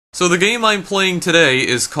So the game I'm playing today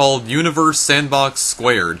is called Universe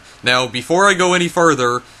Sandbox². Now, before I go any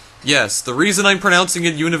further, yes, the reason I'm pronouncing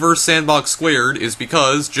it Universe Sandbox² is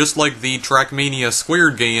because, just like the Trackmania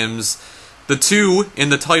Squared games, the 2 in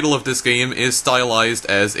the title of this game is stylized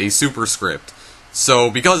as a superscript.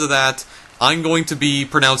 So, because of that, I'm going to be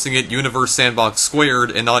pronouncing it Universe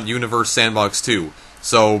Sandbox² and not Universe Sandbox2.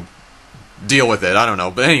 So, deal with it, I don't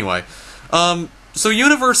know. But anyway, so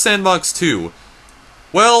Universe Sandbox²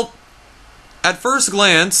 well, at first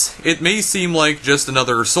glance, it may seem like just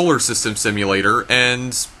another solar system simulator,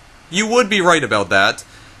 and you would be right about that.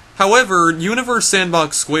 However, Universe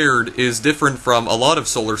Sandbox² is different from a lot of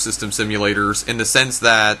solar system simulators in the sense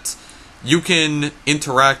that you can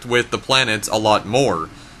interact with the planets a lot more.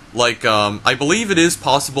 Like, I believe it is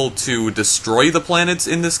possible to destroy the planets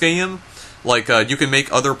in this game. Like, you can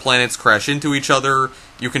make other planets crash into each other.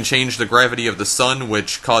 You can change the gravity of the sun,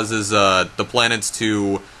 which causes the planets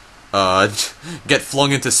to get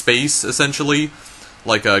flung into space, essentially.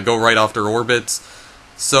 Like, go right off their orbits.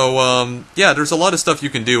 So, yeah, there's a lot of stuff you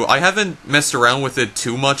can do. I haven't messed around with it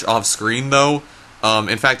too much off-screen, though.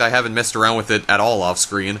 In fact, I haven't messed around with it at all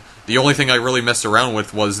off-screen. The only thing I really messed around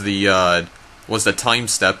with was the time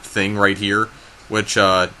step thing right here,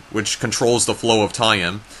 which controls the flow of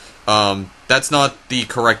time. That's not the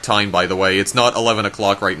correct time, by the way. It's not 11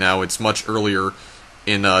 o'clock right now. It's much earlier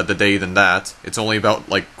in the day than that. It's only about,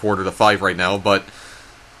 like, 4:45 right now, but...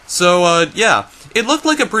 So, yeah. It looked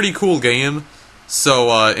like a pretty cool game.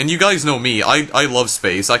 So, and you guys know me. I love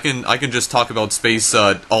space. I can just talk about space,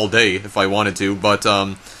 all day if I wanted to, but,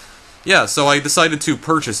 yeah, so I decided to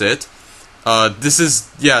purchase it.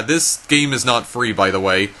 This game is not free, by the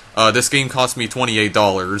way. This game cost me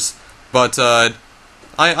 $28, but,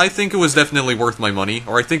 I think it was definitely worth my money,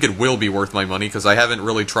 or I think it will be worth my money, because I haven't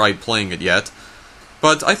really tried playing it yet.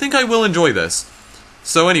 But I think I will enjoy this.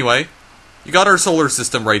 So anyway, you got our solar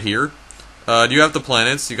system right here. You have the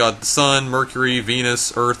planets, you got the Sun, Mercury,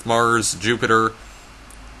 Venus, Earth, Mars, Jupiter,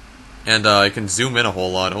 and I can zoom in a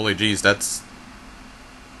whole lot. Holy jeez, that's...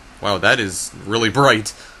 wow, that is really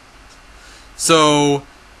bright. So...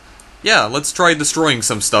 yeah, let's try destroying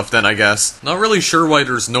some stuff then, I guess. Not really sure why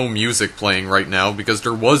there's no music playing right now, because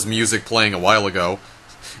there was music playing a while ago.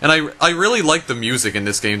 And I really like the music in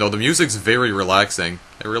this game, though. The music's very relaxing.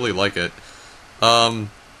 I really like it.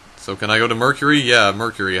 So can I go to Mercury? Yeah,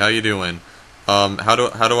 Mercury, how you doing? How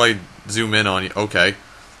do I zoom in on you? Okay.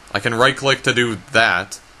 I can right-click to do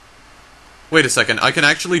that. Wait a second, I can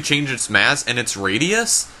actually change its mass and its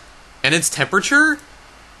radius? And its temperature?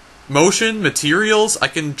 Motion, materials, I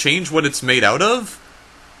can change what it's made out of?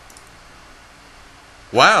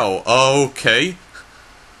 Wow, okay.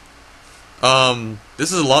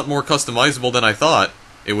 This is a lot more customizable than I thought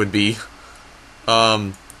it would be.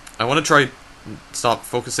 I want to try... stop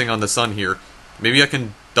focusing on the sun here. Maybe I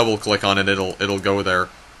can double-click on it, it'll go there.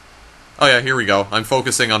 Oh yeah, here we go. I'm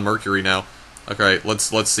focusing on Mercury now. Okay,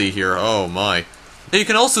 let's see here. Oh my. Now you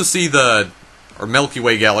can also see the Milky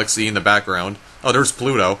Way galaxy in the background. Oh, there's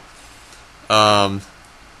Pluto.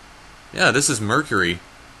 Yeah, this is Mercury.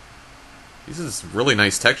 These is really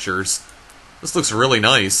nice textures. This looks really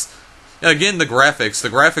nice. Yeah, again, the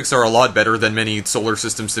graphics are a lot better than many solar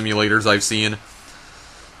system simulators I've seen.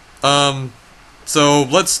 So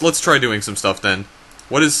let's try doing some stuff then.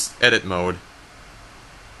 What is edit mode?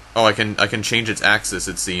 Oh, I can change its axis,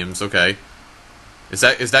 it seems. Okay. Is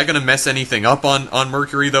that gonna mess anything up on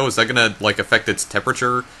Mercury though? Is that gonna like affect its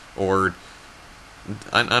temperature or?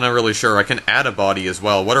 I'm not really sure. I can add a body as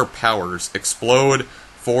well. What are powers? Explode,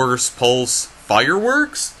 force, pulse,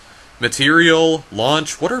 fireworks, material,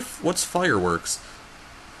 launch. What's fireworks?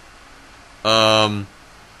 Okay.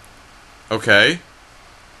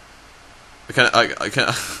 I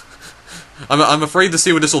can. I'm afraid to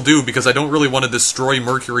see what this will do because I don't really want to destroy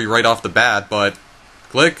Mercury right off the bat. But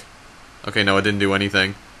click. Okay, no, it didn't do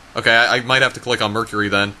anything. Okay, I might have to click on Mercury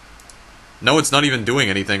then. No, it's not even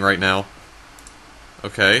doing anything right now.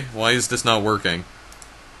 Okay, why is this not working?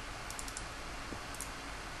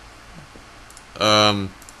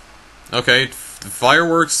 Okay, the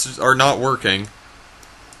fireworks are not working.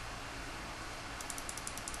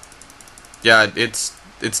 Yeah,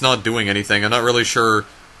 it's not doing anything. I'm not really sure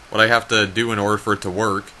what I have to do in order for it to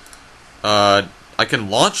work. I can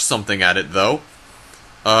launch something at it, though.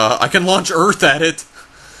 I can launch Earth at it!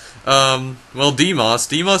 Well, Deimos.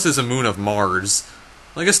 Deimos is a moon of Mars.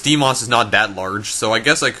 I guess Deimos is not that large, so I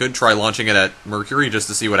guess I could try launching it at Mercury just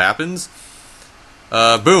to see what happens.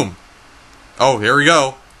 Boom. Oh, here we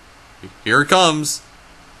go. Here it comes.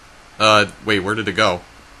 Wait, where did it go?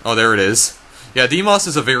 Oh, there it is. Yeah, Deimos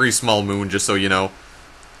is a very small moon, just so you know.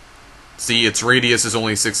 See, its radius is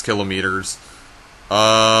only 6 kilometers.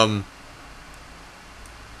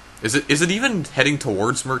 Is it even heading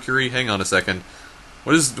towards Mercury? Hang on a second.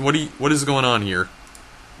 What is going on here?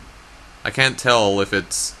 I can't tell if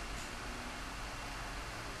it's...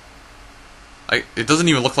 It doesn't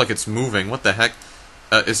even look like it's moving. What the heck?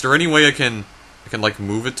 Is there any way I can like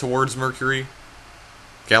move it towards Mercury?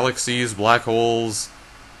 Galaxies, black holes.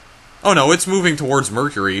 Oh no, it's moving towards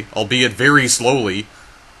Mercury, albeit very slowly.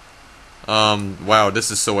 Wow,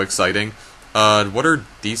 this is so exciting. What are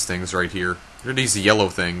these things right here? What are these yellow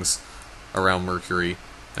things around Mercury?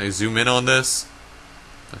 Can I zoom in on this?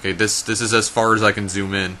 Okay, this is as far as I can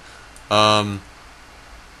zoom in. What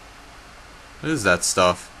is that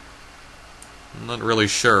stuff? I'm not really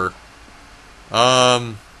sure.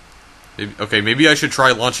 Okay, maybe I should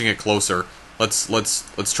try launching it closer.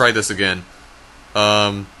 Let's try this again.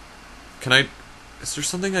 Can I... Is there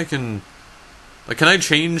something I can... Like, can I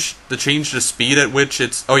change the speed at which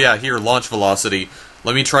it's... Oh yeah, here, launch velocity.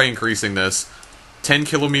 Let me try increasing this. 10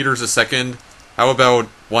 kilometers a second. How about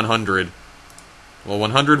 100? Will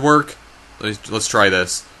 100 work? Let's try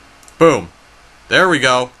this. Boom. There we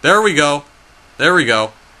go. There we go. There we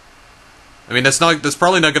go. I mean, that's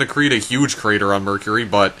probably not going to create a huge crater on Mercury,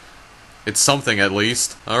 but it's something at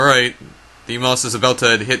least. Alright. Deimos is about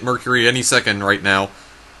to hit Mercury any second right now.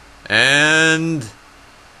 And...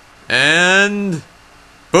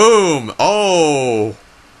 Boom! Oh!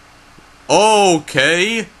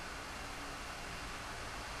 Okay.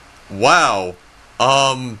 Wow.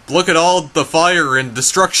 Look at all the fire and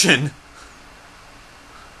destruction.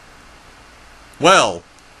 Well,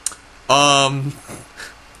 I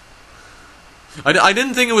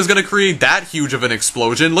didn't think it was going to create that huge of an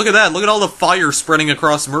explosion. Look at that. Look at all the fire spreading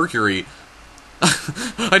across Mercury.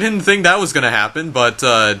 I didn't think that was going to happen, but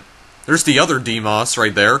there's the other Deimos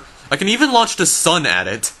right there. I can even launch the sun at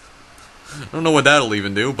it. I don't know what that'll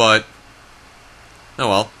even do, but... Oh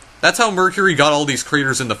well. That's how Mercury got all these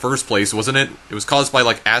craters in the first place, wasn't it? It was caused by,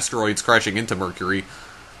 like, asteroids crashing into Mercury.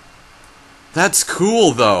 That's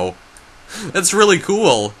cool, though. That's really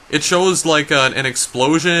cool. It shows, like, an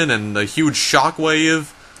explosion and a huge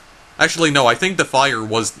shockwave. Actually, no, I think the fire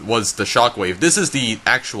was the shockwave. This is the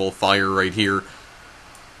actual fire right here.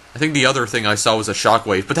 I think the other thing I saw was a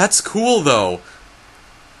shockwave. But that's cool, though.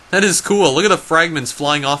 That is cool. Look at the fragments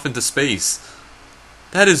flying off into space.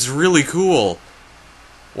 That is really cool.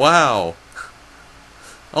 Wow.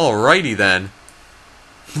 Alrighty then.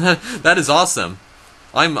 That is awesome.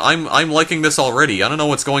 I'm liking this already. I don't know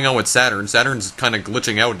what's going on with Saturn. Saturn's kind of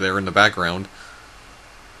glitching out there in the background.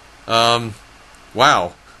 Wow.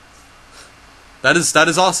 That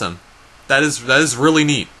is awesome. That is really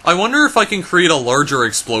neat. I wonder if I can create a larger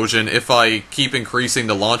explosion if I keep increasing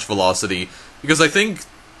the launch velocity, because I think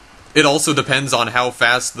it also depends on how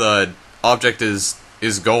fast the object is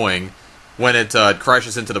going when it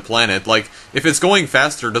crashes into the planet. Like, if it's going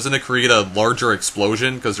faster, doesn't it create a larger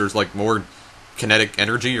explosion because there's like more kinetic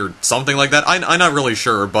energy or something like that? I'm not really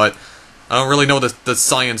sure, but I don't really know the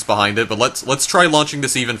science behind it. But let's try launching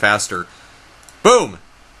this even faster. Boom!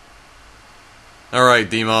 Alright,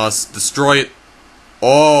 Deimos, destroy it.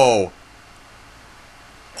 Oh!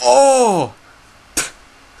 Oh!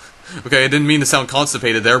 Okay, I didn't mean to sound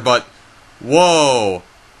constipated there, but... Whoa!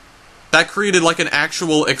 That created like an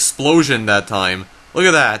actual explosion that time. Look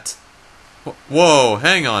at that. Whoa,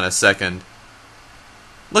 hang on a second.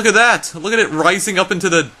 Look at that! Look at it rising up into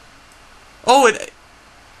the... Oh,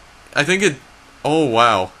 I think it... Oh,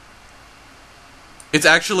 wow. It's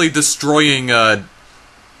actually destroying,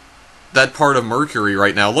 that part of Mercury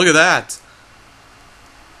right now. Look at that!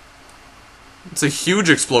 It's a huge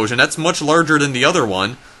explosion. That's much larger than the other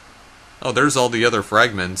one. Oh, there's all the other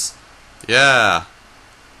fragments. Yeah.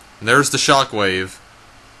 And there's the shockwave.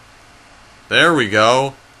 There we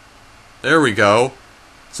go. There we go.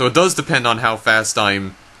 So it does depend on how fast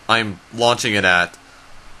I'm launching it at.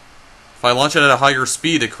 If I launch it at a higher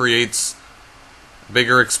speed, it creates a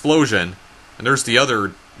bigger explosion. And there's the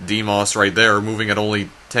other Deimos right there, moving at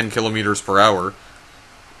only 10 kilometers per hour.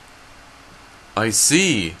 I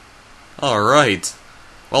see. Alright.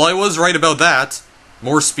 Well, I was right about that.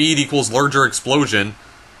 More speed equals larger explosion.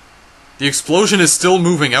 The explosion is still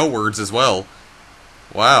moving outwards as well.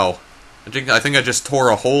 Wow. I think I just tore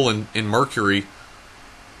a hole in Mercury.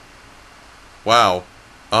 Wow.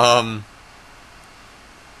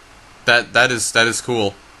 That is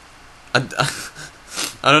cool.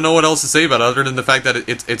 I don't know what else to say about it other than the fact that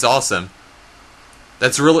it's awesome.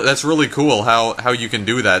 That's really cool how you can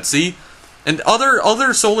do that. See? And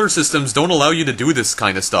other solar systems don't allow you to do this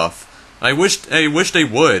kind of stuff. I wish they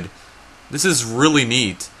would. This is really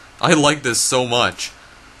neat. I like this so much.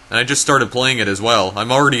 And I just started playing it as well.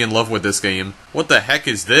 I'm already in love with this game. What the heck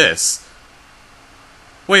is this?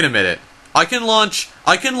 Wait a minute. I can launch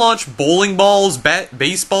bowling balls,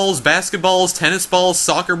 baseballs, basketballs, tennis balls,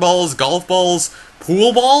 soccer balls, golf balls,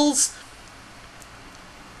 pool balls?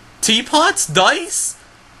 Teapots? Dice?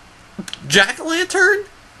 Jack-o'-lantern?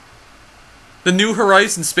 The New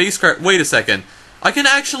Horizons spacecraft. Wait a second. I can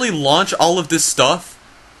actually launch all of this stuff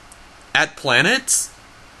at planets?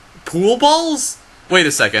 Pool balls? Wait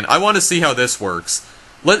a second. I want to see how this works.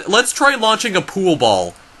 Let's try launching a pool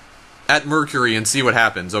ball at Mercury and see what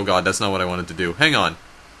happens. Oh god, that's not what I wanted to do. Hang on.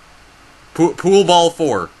 Pool ball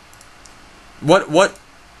 4. What?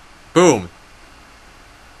 Boom.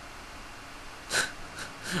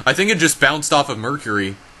 I think it just bounced off of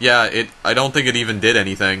Mercury. Yeah, I don't think it even did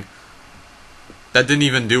anything. That didn't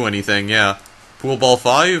even do anything, yeah. Pool ball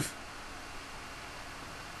 5?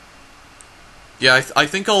 Yeah, I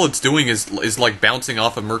think all it's doing is like bouncing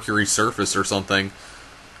off of Mercury's surface or something.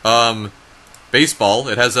 Baseball,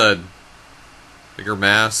 it has a bigger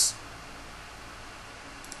mass.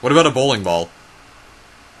 What about a bowling ball?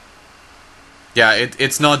 Yeah,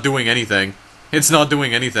 it's not doing anything. It's not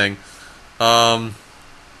doing anything. Alright.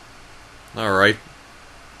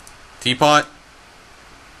 Teapot?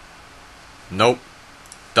 Nope.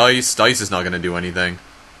 Dice is not gonna do anything.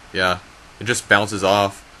 Yeah, it just bounces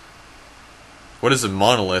off. What is a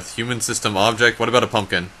monolith? Human system object? What about a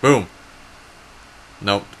pumpkin? Boom!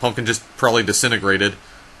 Nope, the pumpkin just probably disintegrated.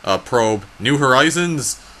 Probe. New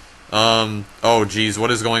Horizons? Oh geez, what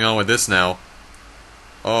is going on with this now?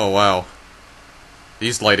 Oh wow.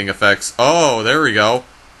 These lighting effects. Oh, there we go.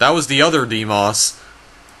 That was the other Demos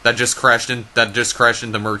that just crashed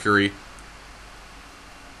into Mercury.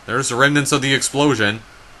 There's the remnants of the explosion.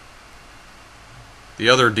 The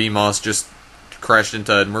other Demos just crashed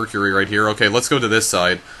into Mercury right here. Okay, let's go to this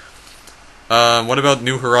side. What about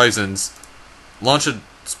New Horizons? Launch a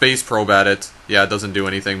space probe at it. Yeah, it doesn't do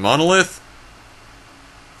anything. Monolith?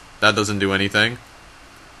 That doesn't do anything.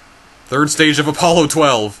 Third stage of Apollo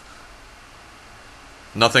 12.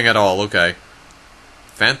 Nothing at all, okay.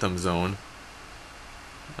 Phantom Zone.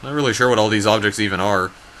 I'm not really sure what all these objects even are.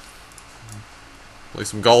 Play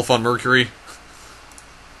some golf on Mercury.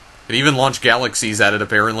 It even launched galaxies at it,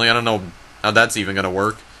 apparently. I don't know how that's even gonna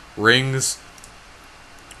work. Rings.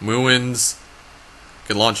 Muons.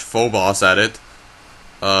 Could launch Phobos at it.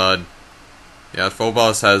 Yeah,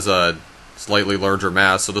 Phobos has a slightly larger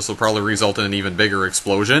mass, so this will probably result in an even bigger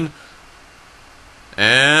explosion.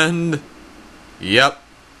 And... yep.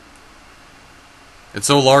 It's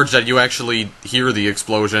so large that you actually hear the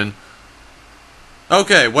explosion.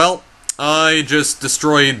 Okay, well, I just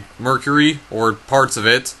destroyed Mercury, or parts of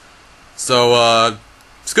it. So,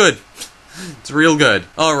 it's good. It's real good.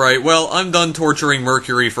 Alright, well, I'm done torturing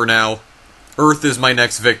Mercury for now. Earth is my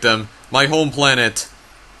next victim. My home planet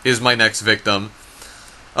is my next victim.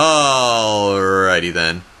 Alrighty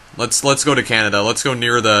then. Let's go to Canada. Let's go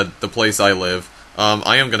near the place I live.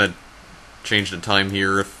 I am gonna change the time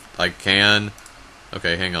here if I can.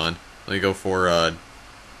 Okay, hang on. Let me go for,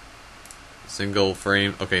 single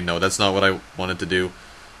frame. Okay, no, that's not what I wanted to do.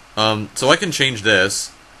 So I can change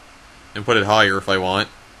this and put it higher if I want.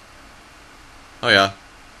 Oh yeah.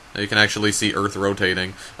 Now you can actually see Earth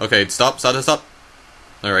rotating. Okay, stop.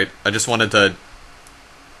 Alright, I just wanted to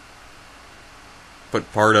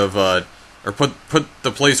put part of, or put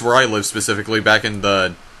the place where I live specifically back in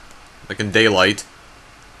daylight.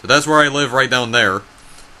 So that's where I live, right down there.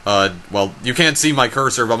 Well, you can't see my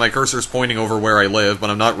cursor, but my cursor's pointing over where I live, but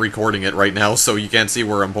I'm not recording it right now, so you can't see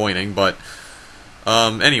where I'm pointing, but...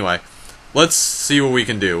 anyway. Let's see what we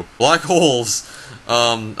can do. Black holes!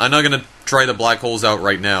 I'm not gonna try the black holes out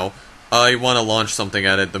right now. I want to launch something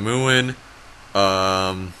at it. The moon...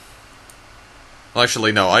 well,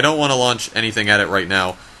 actually, no. I don't want to launch anything at it right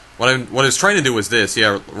now. What I was trying to do was this.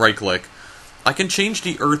 Yeah, right-click. I can change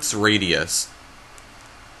the Earth's radius.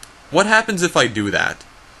 What happens if I do that?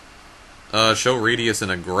 Show radius in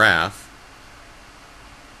a graph.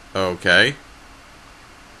 Okay.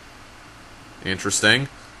 Interesting.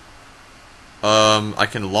 I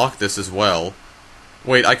can lock this as well.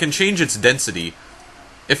 Wait, I can change its density.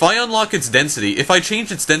 If I unlock its density, if I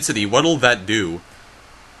change its density, what'll that do?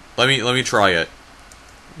 Let me try it.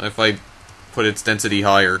 If I put its density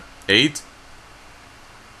higher. 8?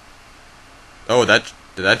 Oh, did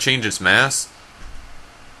that change its mass?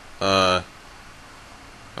 Oh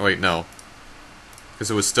wait, no. Because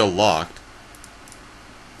it was still locked.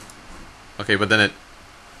 Okay, but then it...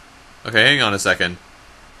 Okay, hang on a second.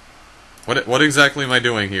 What exactly am I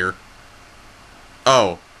doing here?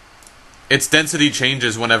 Oh. Its density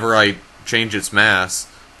changes whenever I change its mass.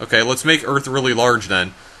 Okay, let's make Earth really large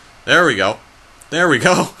then. There we go. There we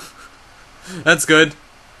go. That's good.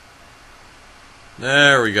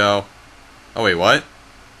 There we go. Oh, wait, what?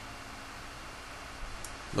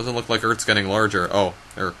 Doesn't look like Earth's getting larger. Oh,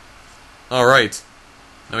 there. Alright.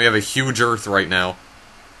 Now we have a huge Earth right now.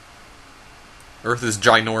 Earth is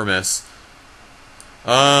ginormous.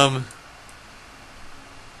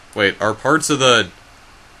 Wait, are parts of the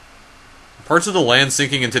land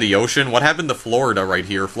sinking into the ocean? What happened to Florida right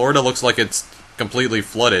here? Florida looks like it's completely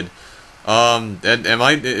flooded.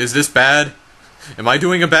 Is this bad? Am I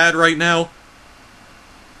doing a bad right now?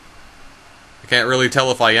 I can't really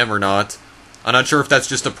tell if I am or not. I'm not sure if that's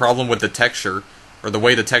just a problem with the texture, or the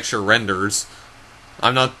way the texture renders.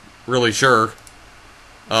 I'm not really sure.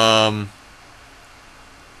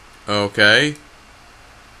 Okay.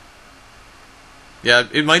 Yeah,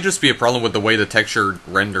 it might just be a problem with the way the texture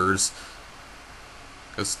renders.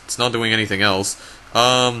 Because it's not doing anything else.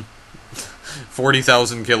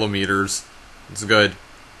 40,000 kilometers. It's good.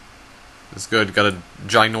 It's good. Got a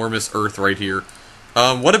ginormous Earth right here.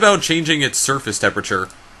 What about changing its surface temperature?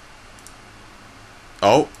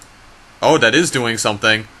 Oh. Oh, that is doing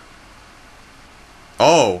something.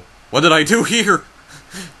 Oh. What did I do here?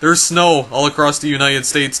 There's snow all across the United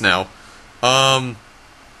States now. Oh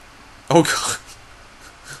god.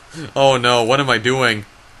 Oh no, what am I doing?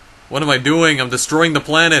 What am I doing? I'm destroying the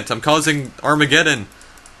planet. I'm causing Armageddon.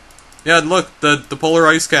 Yeah, look, the polar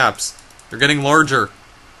ice caps. They're getting larger.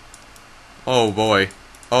 Oh boy.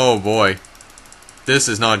 Oh boy. This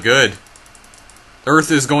is not good.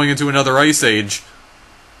 Earth is going into another ice age.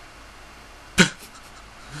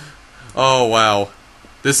 Oh wow.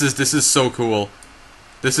 This is so cool.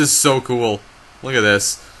 This is so cool. Look at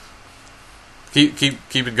this. Keep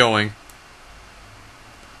it going.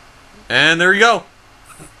 And there you go.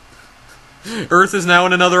 Earth is now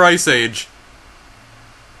in another ice age.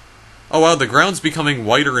 Oh wow, the ground's becoming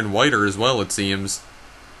whiter and whiter as well, it seems.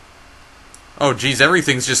 Oh geez,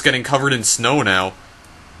 everything's just getting covered in snow now.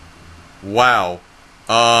 Wow.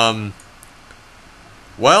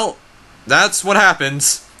 Well, that's what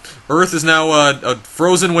happens. Earth is now a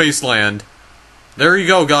frozen wasteland. There you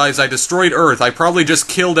go, guys. I destroyed Earth. I probably just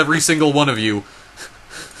killed every single one of you.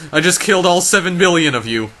 I just killed all 7 billion of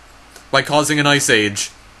you by causing an ice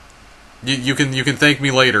age. You can thank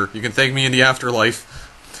me later. You can thank me in the afterlife.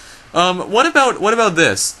 What about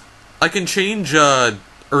this? I can change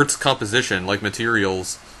Earth's composition, like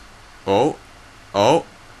materials. Oh. Oh.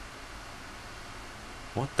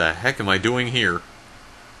 What the heck am I doing here?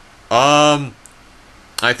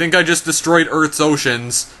 I think I just destroyed Earth's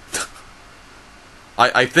oceans.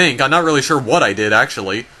 I think. I'm not really sure what I did,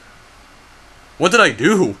 actually. What did I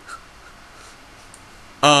do?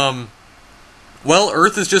 Well,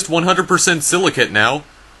 Earth is just 100% silicate now.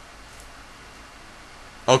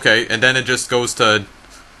 Okay, and then it just goes to...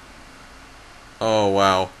 Oh,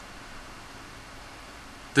 wow.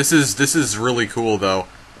 This is really cool, though.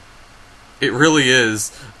 It really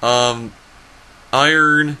is. Iron...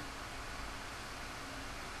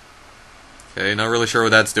 Okay, not really sure what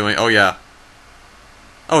that's doing. Oh, yeah.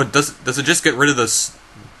 Oh, does it just get rid of this?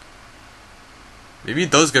 Maybe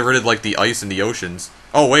it does get rid of, like, the ice in the oceans.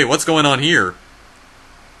 Oh, wait, what's going on here?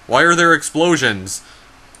 Why are there explosions?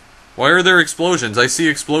 Why are there explosions? I see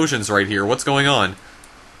explosions right here. What's going on?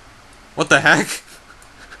 What the heck?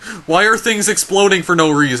 Why are things exploding for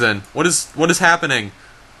no reason? What is happening?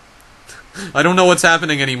 I don't know what's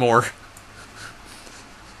happening anymore.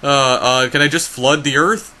 Can I just flood the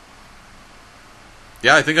Earth?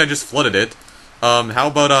 Yeah, I think I just flooded it. How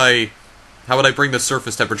about I bring the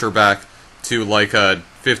surface temperature back to, like,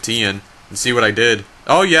 15 and see what I did?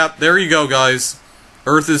 Oh, yeah, there you go, guys.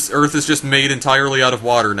 Earth is just made entirely out of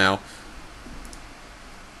water now.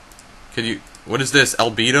 What is this,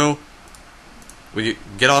 albedo? Will you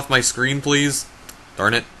get off my screen, please?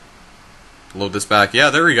 Darn it. Load this back. Yeah,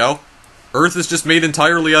 there we go. Earth is just made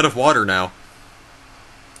entirely out of water now.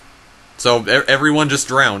 So, everyone just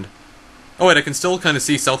drowned. Oh, wait, I can still kind of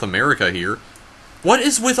see South America here. What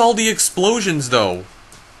is with all the explosions, though?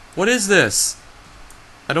 What is this?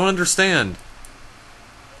 I don't understand.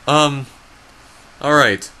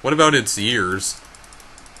 Alright, what about its years?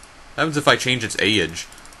 What happens if I change its age?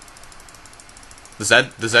 Does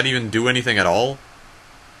that even do anything at all?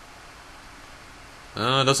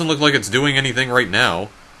 It doesn't look like it's doing anything right now.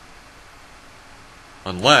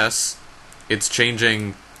 Unless it's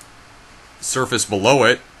changing surface below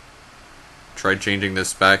it. Tried changing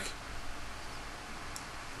this back.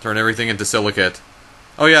 Turn everything into silicate.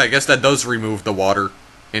 Oh yeah, I guess that does remove the water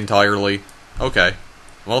entirely. Okay.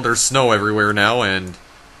 Well, there's snow everywhere now, and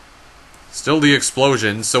still the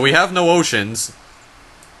explosions. So we have no oceans.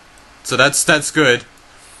 So that's good.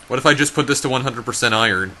 What if I just put this to 100%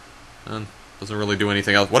 iron? Doesn't really do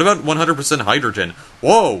anything else. What about 100% hydrogen?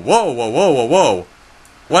 Whoa, whoa, whoa, whoa, whoa, whoa!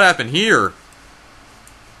 What happened here?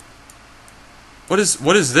 What is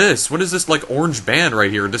this? What is this, like, orange band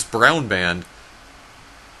right here? This brown band?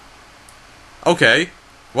 Okay.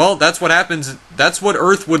 Well, that's what happens. That's what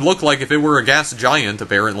Earth would look like if it were a gas giant,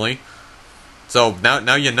 apparently. So,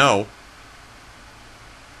 now you know.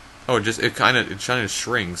 Oh, it kind of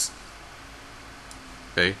shrinks.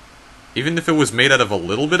 Okay. Even if it was made out of a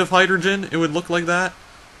little bit of hydrogen, it would look like that?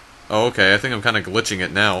 Oh, okay, I think I'm kind of glitching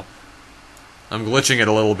it now. I'm glitching it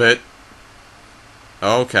a little bit.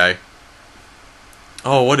 Okay.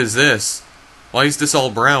 Oh, what is this? Why is this all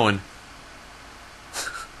brown?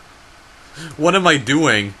 What am I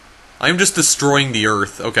doing? I'm just destroying the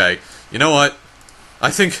Earth. Okay. You know what? I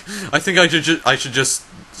think I should just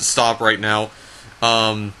stop right now.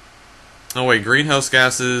 Oh wait, greenhouse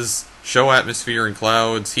gases, show atmosphere and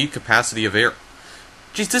clouds, heat capacity of air.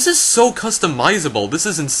 Jeez, this is so customizable. This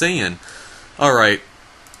is insane. Alright.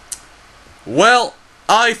 Well,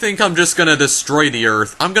 I think I'm just gonna destroy the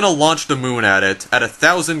Earth. I'm gonna launch the moon at it at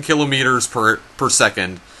 1,000 kilometers per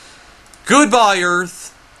second. Goodbye,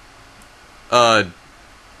 Earth!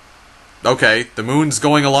 Okay, the moon's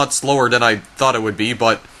going a lot slower than I thought it would be,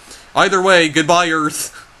 but either way, goodbye,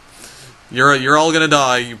 Earth. You're all gonna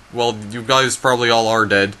die. Well, you guys probably all are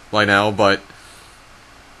dead by now, but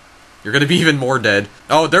you're gonna be even more dead.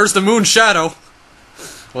 Oh, there's the moon's shadow.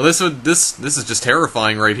 Well, this is just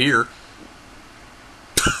terrifying right here.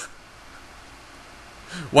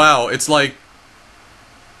 Wow, it's like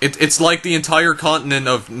it's like the entire continent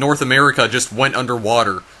of North America just went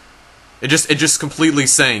underwater. It just completely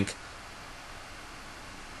sank.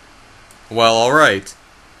 Well, alright.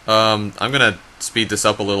 I'm gonna speed this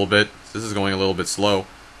up a little bit. This is going a little bit slow.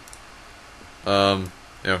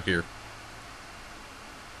 Here.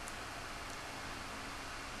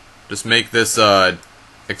 Just make this,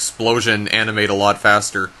 explosion animate a lot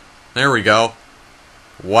faster. There we go.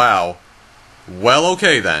 Wow. Well,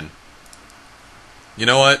 okay then. You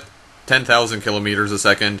know what? 10,000 kilometers a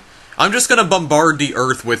second. I'm just gonna bombard the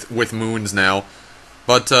Earth with moons now.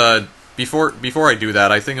 But, before I do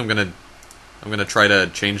that, I think I'm gonna try to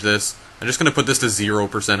change this. I'm just gonna put this to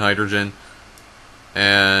 0% hydrogen.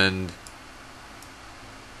 And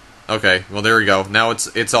okay, well there we go. Now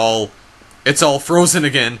it's all frozen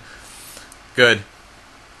again. Good.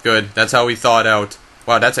 Good. That's how we thawed out.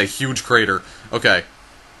 Wow, that's a huge crater. Okay.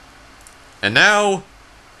 And now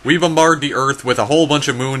we bombard the Earth with a whole bunch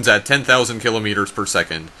of moons at 10,000 kilometers per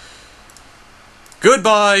second.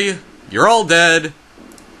 Goodbye. You're all dead.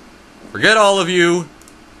 Forget all of you.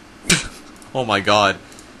 Oh my god.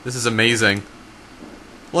 This is amazing.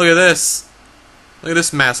 Look at this. Look at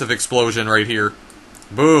this massive explosion right here.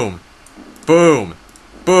 Boom. Boom.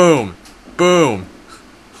 Boom. Boom.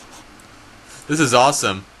 This is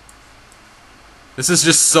awesome. This is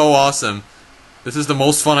just so awesome. This is the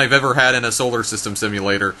most fun I've ever had in a solar system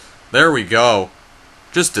simulator. There we go.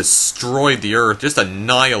 Just destroyed the Earth. Just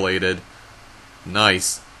annihilated.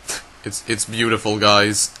 Nice. It's beautiful,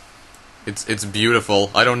 guys. It's beautiful.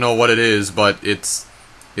 I don't know what it is, but it's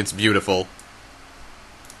beautiful.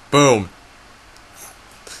 Boom.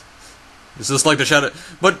 It's just like the shadow.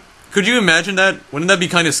 But could you imagine that? Wouldn't that be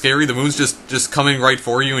kind of scary? The moon's just coming right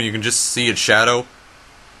for you, and you can just see its shadow.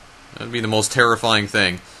 That'd be the most terrifying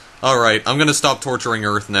thing. Alright, I'm gonna stop torturing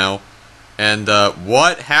Earth now. And,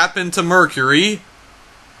 what happened to Mercury?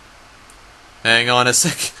 Hang on a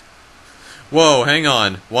sec. Whoa, hang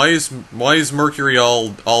on. Why is Mercury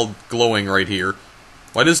all glowing right here?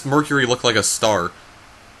 Why does Mercury look like a star?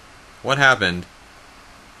 What happened?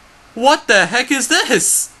 What the heck is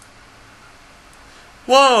this?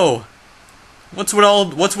 Whoa! What's with all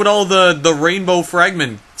the rainbow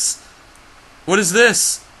fragments? What is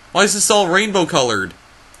this? Why is this all rainbow colored?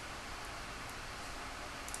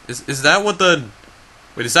 Is that what the...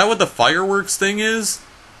 Wait, is that what the fireworks thing is?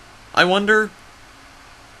 I wonder?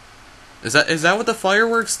 Is that what the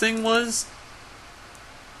fireworks thing was?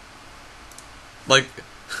 Like...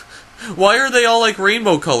 Why are they all like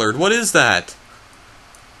rainbow colored? What is that?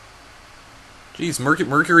 Jeez,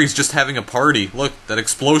 Mercury's just having a party. Look, that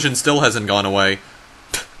explosion still hasn't gone away.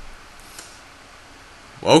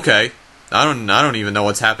 Okay. I don't even know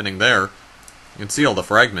what's happening there. You can see all the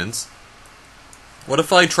fragments. What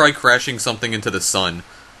if I try crashing something into the sun?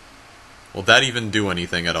 Will that even do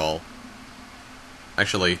anything at all?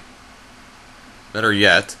 Actually, better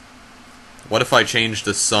yet, what if I change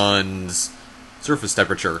the sun's surface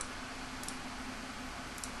temperature?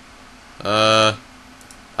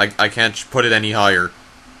 I can't put it any higher.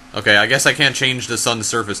 Okay, I guess I can't change the sun's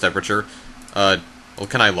surface temperature. Well,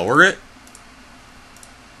 can I lower it?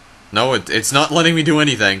 No, it's not letting me do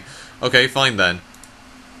anything. Okay, fine then.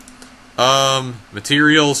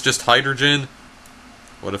 Materials, just hydrogen.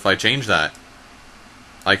 What if I change that?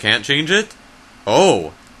 I can't change it?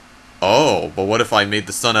 Oh. Oh, but what if I made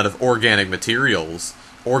the sun out of organic materials?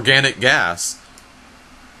 Organic gas.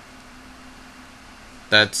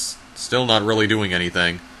 That's still not really doing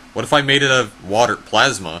anything. What if I made it out of water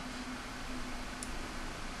plasma?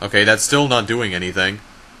 Okay, that's still not doing anything.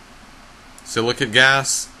 Silicate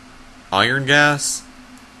gas? Iron gas?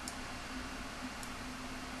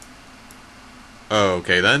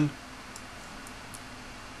 Okay then.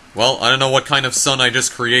 Well, I don't know what kind of sun I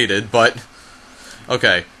just created, but...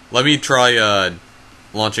 Okay, let me try,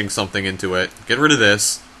 launching something into it. Get rid of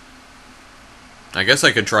this. I guess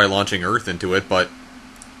I could try launching Earth into it, but...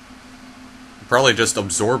 Probably just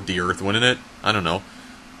absorb the Earth, wouldn't it? I don't know.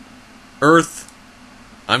 Earth...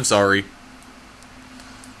 I'm sorry.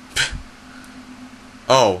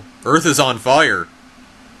 Oh, Earth is on fire.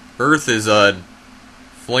 Earth is a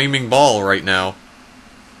flaming ball right now.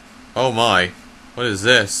 Oh my. What is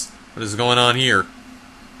this? What is going on here?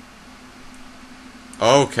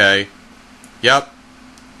 Okay. Yep.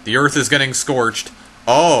 The Earth is getting scorched.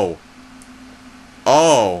 Oh.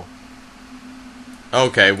 Oh.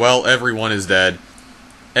 Okay, well, everyone is dead.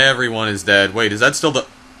 Everyone is dead. Wait, is that still the...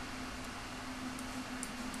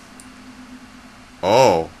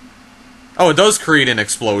 Oh. Oh, it does create an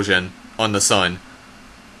explosion on the sun.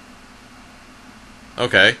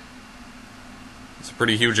 Okay. It's a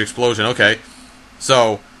pretty huge explosion. Okay.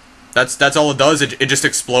 So, that's all it does? It just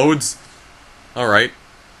explodes? Alright.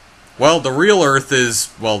 Well, the real Earth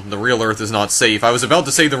is... Well, the real Earth is not safe. I was about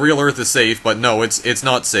to say the real Earth is safe, but no, it's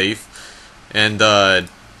not safe. And,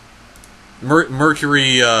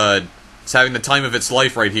 Mercury, is having the time of its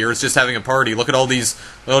life right here. It's just having a party. Look at all these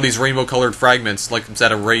rainbow-colored fragments, like it's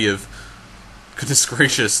at a rave. Goodness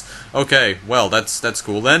gracious. Okay, well, that's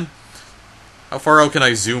cool then. How far out can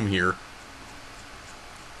I zoom here?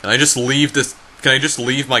 Can I just leave this... Can I just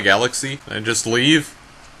leave my galaxy? Can I just leave?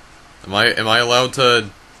 Am I allowed to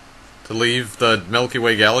leave the Milky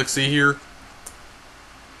Way galaxy here?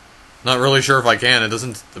 Not really sure if I can. It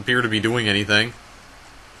doesn't appear to be doing anything.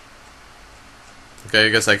 Okay, I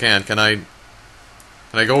guess I can. Can I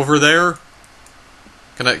go over there?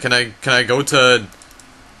 Can I go to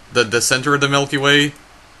the center of the Milky Way?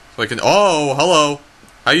 So I can... Oh, hello.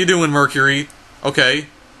 How you doing, Mercury? Okay.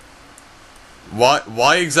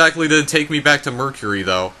 Why exactly did it take me back to Mercury,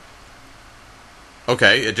 though?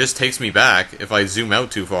 Okay, it just takes me back if I zoom out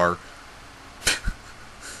too far.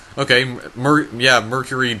 Okay,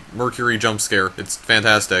 Mercury jump scare. It's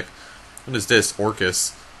fantastic. What is this?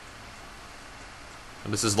 Orcus.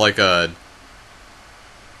 This is like a...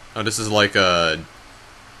 Oh, this is like a...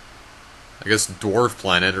 I guess dwarf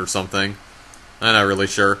planet or something. I'm not really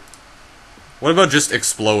sure. What about just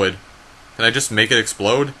explode? Can I just make it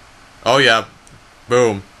explode? Oh yeah.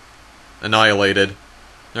 Boom. Annihilated.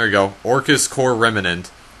 There you go. Orcus core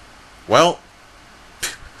remnant. Well...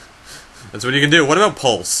 That's what you can do. What about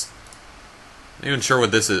pulse? I'm not even sure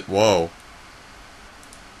what this is. Whoa.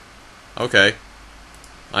 Okay.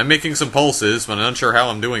 I'm making some pulses, but I'm not sure how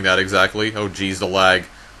I'm doing that exactly. Oh geez, the lag.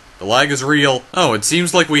 The lag is real. Oh, it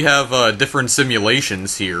seems like we have different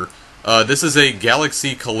simulations here. This is a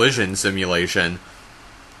galaxy collision simulation.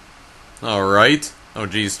 Alright. Oh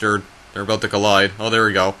geez, they're about to collide. Oh, there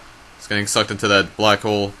we go. It's getting sucked into that black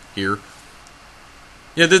hole here.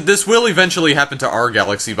 Yeah, this will eventually happen to our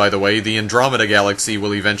galaxy, by the way. The Andromeda galaxy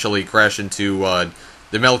will eventually crash into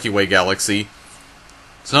the Milky Way galaxy.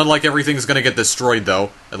 It's not like everything's gonna get destroyed,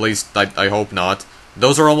 though. At least, I hope not.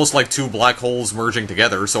 Those are almost like two black holes merging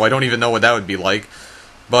together, so I don't even know what that would be like.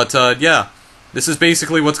 But, yeah. This is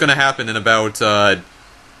basically what's gonna happen in about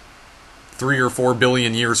 3 or 4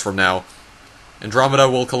 billion years from now. Andromeda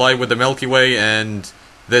will collide with the Milky Way, and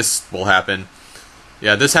this will happen.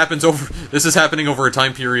 Yeah, this is happening over a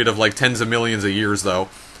time period of like tens of millions of years, though.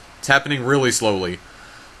 It's happening really slowly.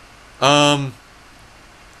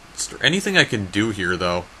 Is there anything I can do here,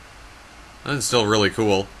 though? That's still really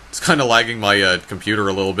cool. It's kind of lagging my computer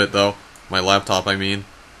a little bit, though. My laptop, I mean.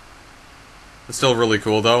 It's still really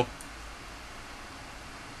cool, though.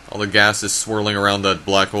 All the gas is swirling around that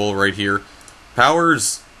black hole right here.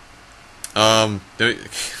 Powers! You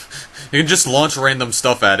can just launch random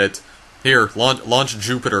stuff at it. Here, launch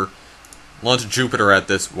Jupiter. Launch Jupiter at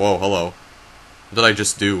this. Whoa, hello. What did I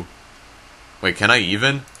just do? Wait, can I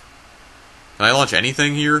even? Can I launch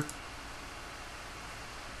anything here?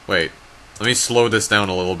 Wait, let me slow this down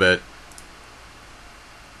a little bit.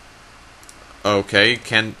 Okay,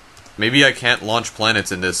 maybe I can't launch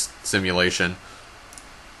planets in this simulation.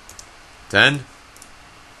 10?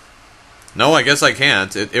 No, I guess I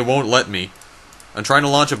can't. It won't let me. I'm trying to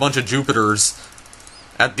launch a bunch of Jupiters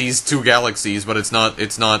at these two galaxies, but it's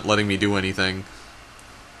not letting me do anything.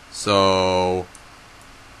 So,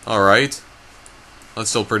 alright. That's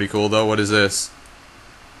still pretty cool, though. What is this?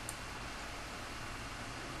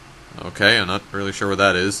 Okay, I'm not really sure what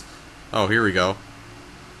that is. Oh, here we go.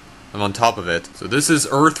 I'm on top of it. So this is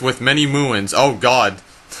Earth with many moons. Oh, God.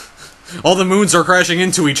 All the moons are crashing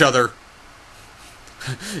into each other.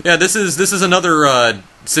 Yeah, this is another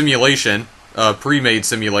simulation, pre-made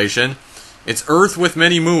simulation. It's Earth with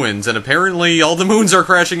many moons, and apparently all the moons are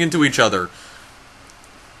crashing into each other.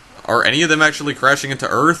 Are any of them actually crashing into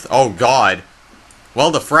Earth? Oh, God. Well,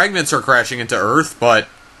 the fragments are crashing into Earth, but...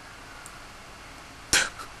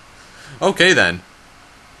 okay, then.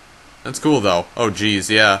 That's cool, though. Oh, geez,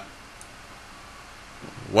 yeah.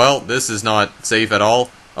 Well, this is not safe at all.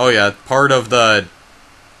 Oh, yeah, part of the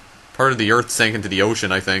Earth sank into the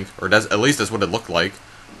ocean, I think. Or at least that's what it looked like.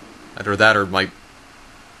 Either that or my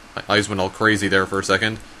eyes went all crazy there for a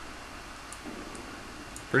second.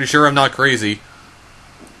 Pretty sure I'm not crazy.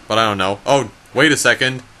 But I don't know. Oh, wait a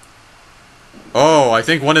second. Oh, I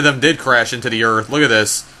think one of them did crash into the Earth. Look at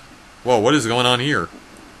this. Whoa, what is going on here?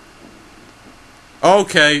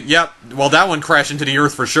 Okay, yep. Well, that one crashed into the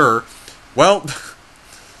Earth for sure. Well,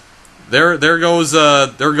 there goes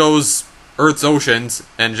Earth's oceans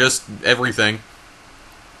and just everything.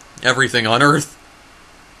 Everything on Earth.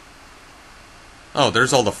 Oh,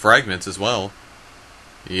 there's all the fragments as well.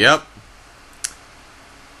 Yep.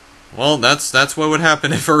 Well, that's what would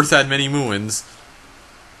happen if Earth had many moons.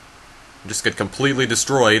 Just get completely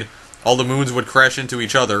destroyed. All the moons would crash into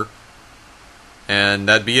each other. And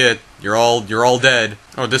that'd be it. You're all dead.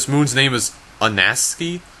 Oh, this moon's name is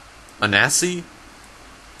Anaski? Anasi?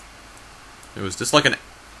 Was this like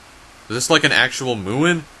an actual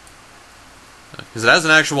moon? Because it has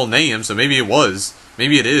an actual name, so maybe it was.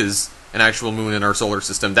 Maybe it is an actual moon in our solar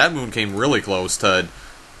system. That moon came really close to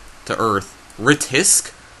Earth.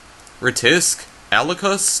 Ritisk? Ritisk?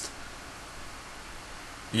 Alicust?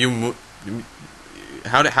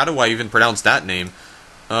 How do I even pronounce that name?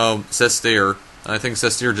 Sestir. I think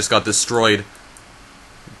Sestir just got destroyed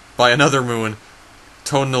by another moon.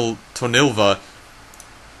 Tonilva.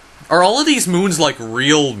 Are all of these moons like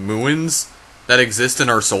real moons that exist in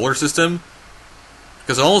our solar system?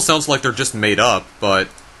 Because it almost sounds like they're just made up, but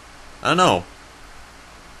I don't know.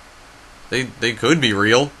 They could be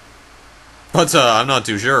real. But I'm not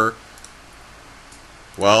too sure.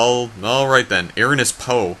 Well, alright then. Uranus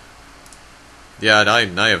Poe. Yeah,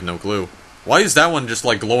 I have no clue. Why is that one just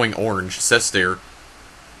like glowing orange? Sestir.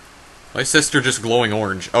 Why is Sestir just glowing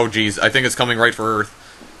orange? Oh geez, I think it's coming right for Earth.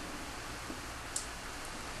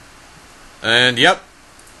 And yep.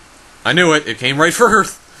 I knew it. It came right for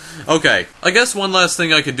Earth. Okay. I guess one last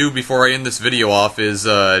thing I could do before I end this video off is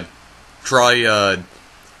try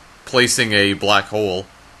placing a black hole.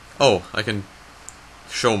 Oh, I can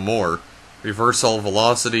show more. Reverse all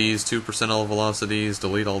velocities, 2% all velocities,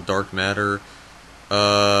 delete all dark matter.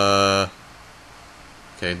 Okay,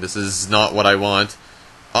 this is not what I want.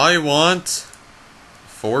 I want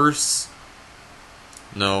force.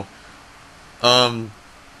 No.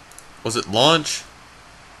 Was it launch?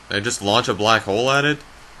 Did I just launch a black hole at it?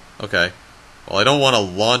 Okay. Well, I don't want to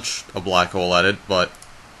launch a black hole at it, but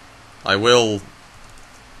I will.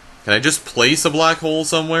 Can I just place a black hole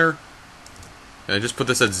somewhere? Can I just put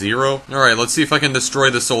this at 0? Alright, let's see if I can destroy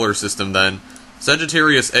the solar system then.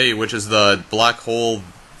 Sagittarius A, which is the black hole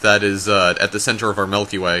that is at the center of our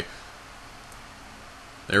Milky Way.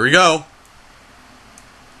 There we go.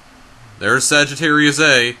 There's Sagittarius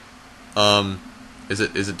A. Is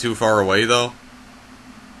it too far away though?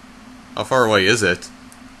 How far away is it?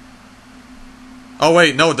 Oh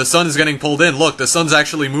wait, no, the sun is getting pulled in. Look, the sun's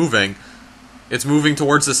actually moving. It's moving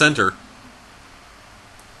towards the center.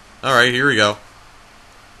 Alright, here we go.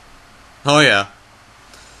 Oh yeah.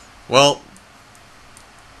 Well,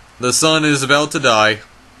 the sun is about to die.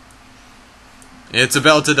 It's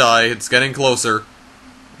about to die. It's getting closer.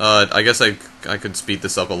 I guess I could speed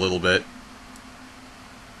this up a little bit.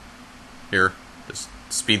 Here, just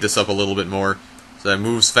speed this up a little bit more so that it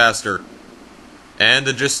moves faster. And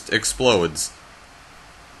it just explodes.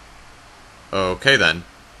 Okay then.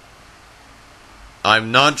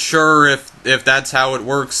 I'm not sure if that's how it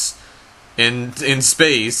works in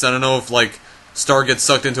space. I don't know if like star gets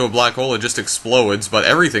sucked into a black hole, it just explodes, but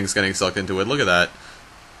everything's getting sucked into it. Look at that.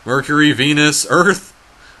 Mercury, Venus, Earth.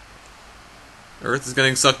 Earth is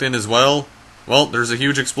getting sucked in as well. Well, there's a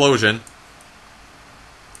huge explosion.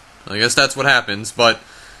 I guess that's what happens, but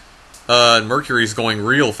Mercury's going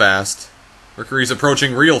real fast. Mercury's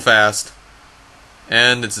approaching real fast.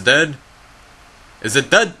 And it's dead. Is it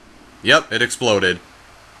dead? Yep, it exploded.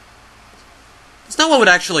 It's not what would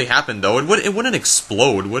actually happen, though. It wouldn't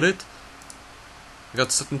explode, would it? It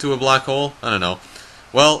got sucked into a black hole? I don't know.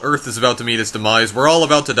 Well, Earth is about to meet its demise. We're all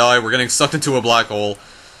about to die. We're getting sucked into a black hole.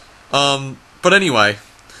 But anyway,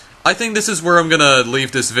 I think this is where I'm gonna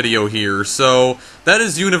leave this video here. So, that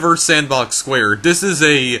is Universe Sandbox². This is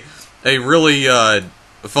a really,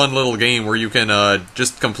 fun little game where you can,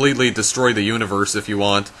 just completely destroy the universe if you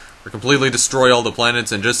want. Or completely destroy all the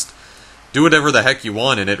planets and just do whatever the heck you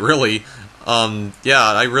want in it, really.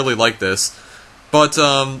 Yeah, I really like this. But,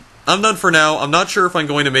 I'm done for now. I'm not sure if I'm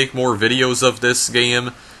going to make more videos of this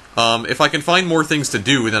game. If I can find more things to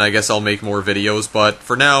do, then I guess I'll make more videos, but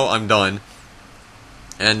for now, I'm done.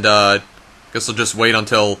 And, guess I'll just wait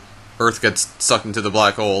until Earth gets sucked into the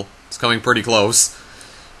black hole. It's coming pretty close.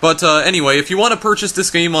 But, anyway, if you want to purchase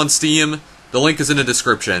this game on Steam, the link is in the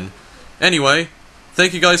description. Anyway,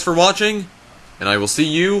 thank you guys for watching, and I will see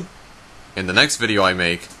you in the next video I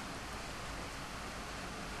make.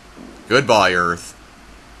 Goodbye, Earth.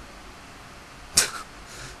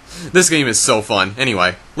 This game is so fun.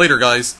 Anyway, later guys.